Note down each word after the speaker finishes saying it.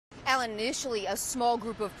Alan, initially a small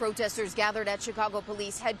group of protesters gathered at Chicago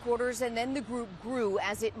police headquarters, and then the group grew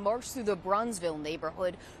as it marched through the Bronzeville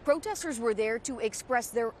neighborhood. Protesters were there to express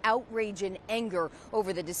their outrage and anger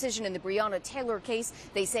over the decision in the Breonna Taylor case.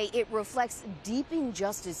 They say it reflects deep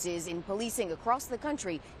injustices in policing across the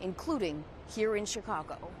country, including here in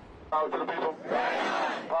Chicago. Power to the people.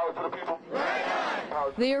 Power to the people.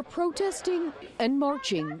 They are protesting and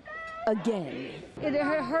marching again. It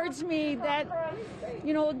hurts me that,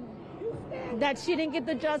 that she didn't get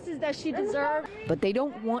the justice that she deserved. But they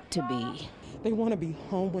don't want to be. They want to be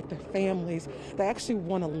home with their families. They actually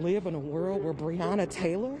want to live in a world where Breonna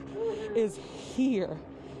Taylor is here,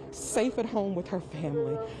 safe at home with her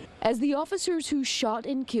family. As the officers who shot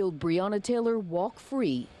and killed Breonna Taylor walk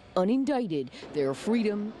free, unindicted, their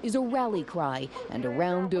freedom is a rally cry and a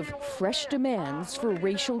round of fresh demands for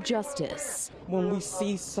racial justice. When we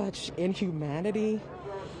see such inhumanity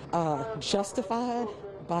justified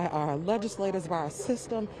by our legislators, by our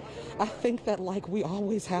system, I think that we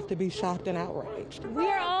always have to be shocked and outraged. We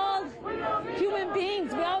are all human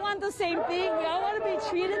beings. We all want the same thing. We all want to be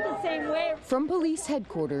treated the same way. From police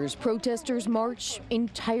headquarters, protesters march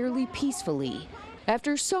entirely peacefully.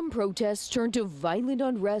 After some protests turned to violent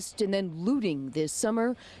unrest and then looting this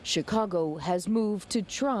summer, Chicago has moved to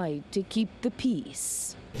try to keep the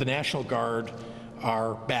peace. The National Guard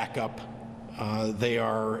are backup. They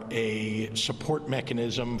are a support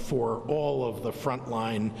mechanism for all of the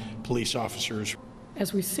frontline police officers.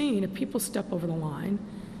 As we've seen, if people step over the line,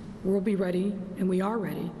 we'll be ready, and we are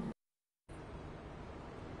ready.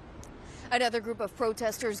 Another group of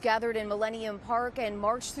protesters gathered in Millennium Park and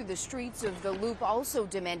marched through the streets of the Loop, also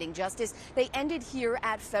demanding justice. They ended here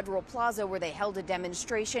at Federal Plaza, where they held a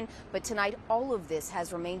demonstration. But tonight, all of this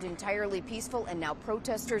has remained entirely peaceful, and now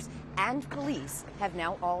protesters and police have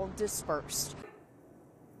now all dispersed.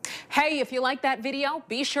 Hey, if you like that video,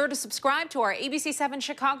 be sure to subscribe to our ABC7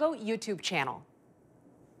 Chicago YouTube channel.